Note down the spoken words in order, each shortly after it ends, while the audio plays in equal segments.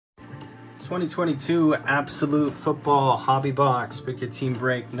2022 Absolute Football Hobby Box. Pick your team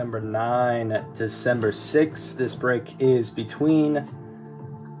break number 9, December 6th. This break is between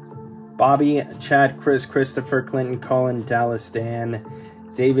Bobby, Chad, Chris, Christopher, Clinton, Colin, Dallas, Dan,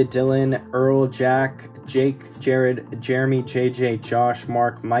 David, Dylan, Earl, Jack, Jake, Jared, Jeremy, JJ, Josh,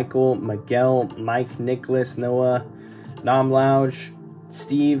 Mark, Michael, Miguel, Mike, Nicholas, Noah, Nam Louge,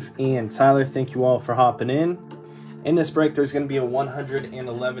 Steve, and Tyler. Thank you all for hopping in. In this break, there's going to be a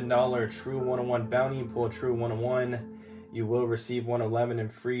 $111 True 101 bounty. You pull a True 101, you will receive 111 in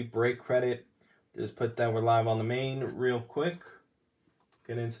free break credit. Just put that we're live on the main real quick.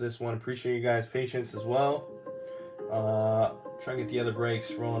 Get into this one. Appreciate you guys' patience as well. Try to get the other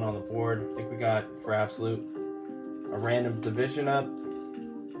breaks rolling on the board. I think we got, for Absolute, a random division up.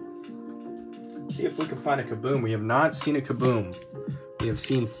 See if we can find a Kaboom. We have not seen a Kaboom. We have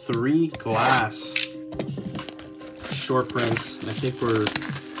seen 3 glass short prints, and I think we're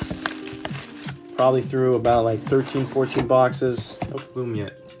probably through about like 13, 14 boxes. No Kaboom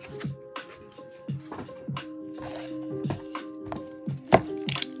yet.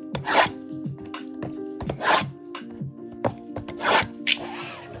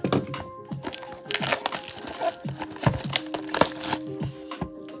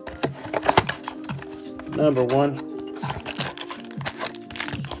 Number 1.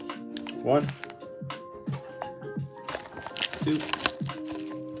 1, 2.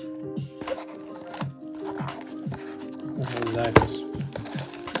 Exactly.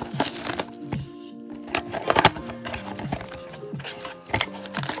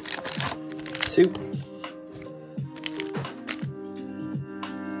 2.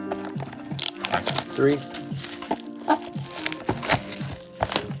 3.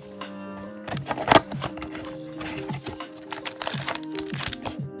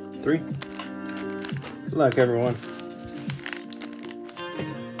 3. Good luck, everyone.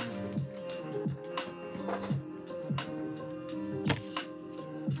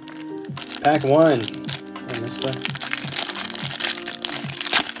 Pack 1. This way.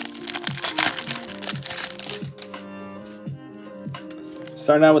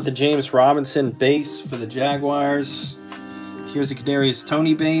 Starting out with the James Robinson base for the Jaguars. Here's the Kadarius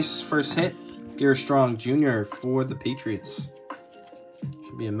Toney base. First hit. Pierre Strong Jr. for the Patriots.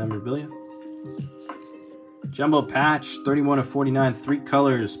 Should be a memorabilia. Jumbo patch, 31 of 49, 3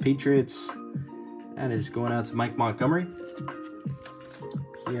 colors, Patriots. That is going out to Mike Montgomery.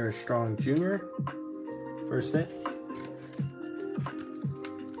 Pierre Strong Jr. First hit.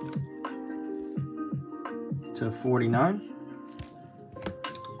 To 49.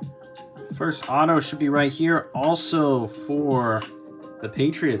 First auto should be right here. Also for the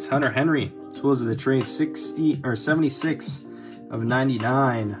Patriots, Hunter Henry. Tools of the trade, 60 or 76 of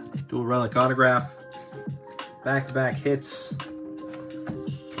 99. Dual relic autograph. Back-to-back hits.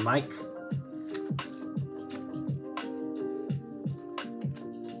 Mike.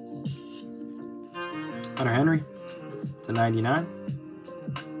 Hunter Henry to 99.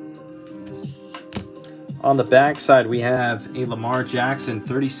 On the back side, we have a Lamar Jackson,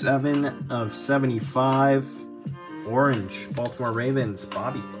 37 of 75. Orange, Baltimore Ravens,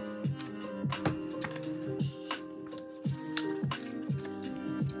 Bobby.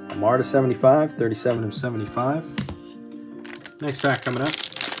 Lamar to 75, 37 of 75. Next pack coming up.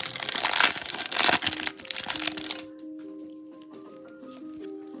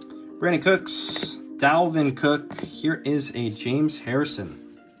 Brandon Cooks, Dalvin Cook. Here is a James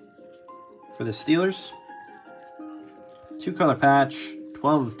Harrison for the Steelers. 2-color patch,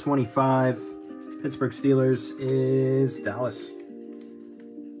 12 of 25. Pittsburgh Steelers is Dallas.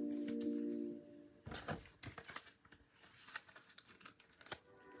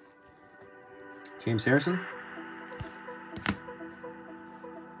 James Harrison.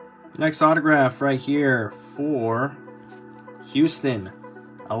 Next autograph right here for Houston.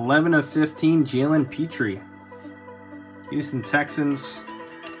 11 of 15, Jalen Petrie. Houston Texans.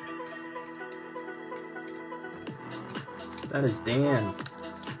 That is Dan.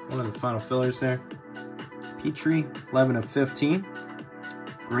 One of the final fillers there. Petrie, 11 of 15.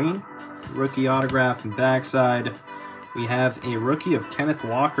 Green. Rookie autograph and backside. We have a rookie of Kenneth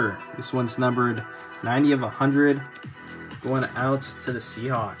Walker. This one's numbered 90 of 100. Going out to the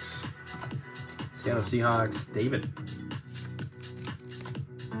Seahawks. Seattle Seahawks, David.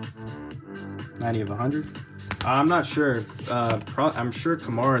 90 of 100. I'm not sure. I'm sure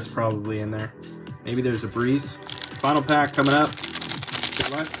Kamara's probably in there. Maybe there's a Breeze. Final pack coming up.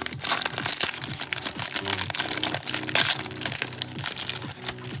 Good luck.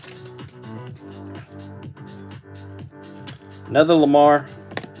 Another Lamar.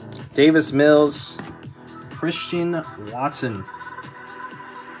 Davis Mills. Christian Watson.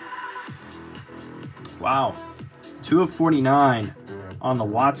 Wow. 2 of 49 on the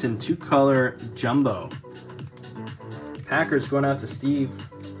Watson 2-color jumbo. Packers going out to Steve.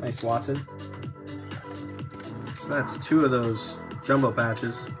 Nice, Watson. That's 2 of those jumbo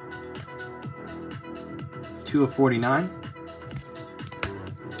patches. 2 of 49.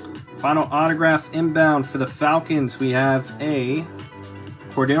 Final autograph inbound for the Falcons. We have a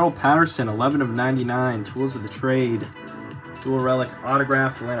Cordero Patterson, 11 of 99. Tools of the trade. Dual relic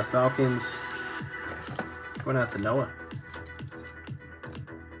autograph, Atlanta Falcons. Going out to Noah.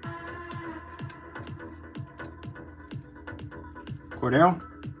 Cordero.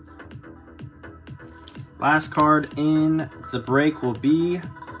 Last card in the break will be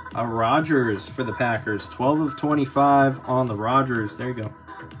a Rodgers for the Packers. 12 of 25 on the Rodgers. There you go.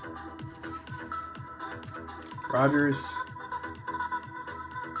 Rodgers.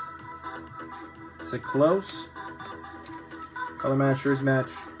 It's a close. Color match, jersey match.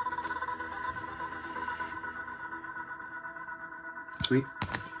 Sweet.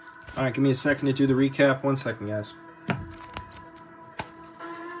 All right, give me a second to do the recap. 1 second, guys.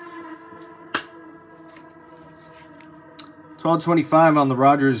 $12.25 on the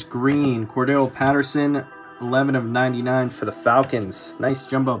Rodgers green. Cordero Patterson, 11 of 99 for the Falcons. Nice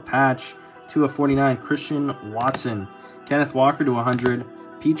jumbo patch. 2 of 49, Christian Watson. Kenneth Walker to 100.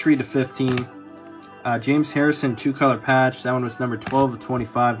 Petrie to 15. James Harrison, 2-color patch. That one was number 12 of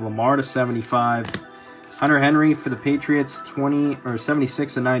 25. Lamar to 75. Hunter Henry for the Patriots,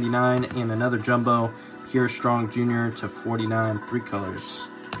 76 of 99. And another jumbo, Pierre Strong Jr. to 49. 3 colors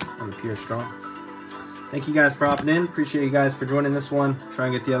on the Pierre Strong. Thank you guys for hopping in. Appreciate you guys for joining this one. Try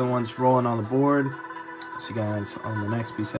and get the other ones rolling on the board. See you guys on the next piece.